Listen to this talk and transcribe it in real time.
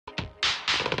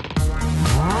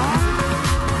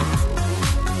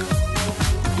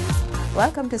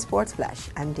Welcome to Sports Flash.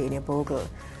 I'm Dania Bogle.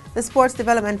 The Sports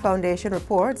Development Foundation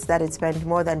reports that it spent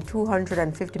more than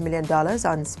 $250 million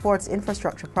on sports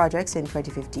infrastructure projects in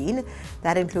 2015.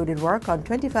 That included work on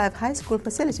 25 high school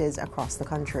facilities across the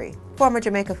country. Former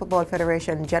Jamaica Football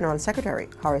Federation General Secretary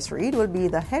Horace Reid will be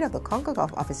the head of the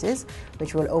CONCACAF offices,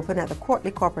 which will open at the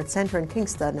Courtly Corporate Centre in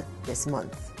Kingston this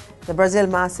month. The Brazil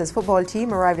Masters football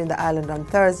team arrived in the island on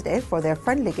Thursday for their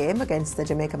friendly game against the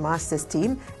Jamaica Masters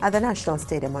team at the National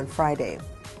Stadium on Friday.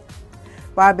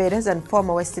 Barbados and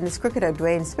former West Indies cricketer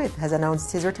Dwayne Smith has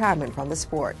announced his retirement from the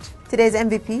sport. Today's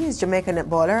MVP is Jamaican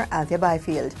netballer Althea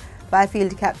Byfield.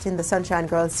 Byfield captained the Sunshine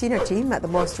Girls senior team at the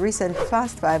most recent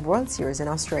Fast 5 World Series in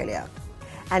Australia.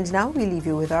 And now we leave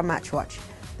you with our match watch.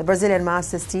 The Brazilian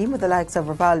Masters team with the likes of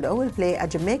Rivaldo will play a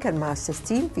Jamaican Masters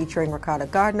team featuring Ricardo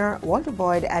Gardner, Walter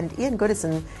Boyd and Ian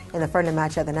Goodison in the friendly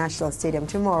match at the National Stadium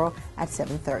tomorrow at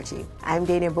 7:30. I'm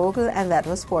Dania Bogle and that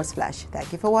was Sports Flash.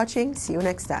 Thank you for watching. See you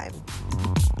next time.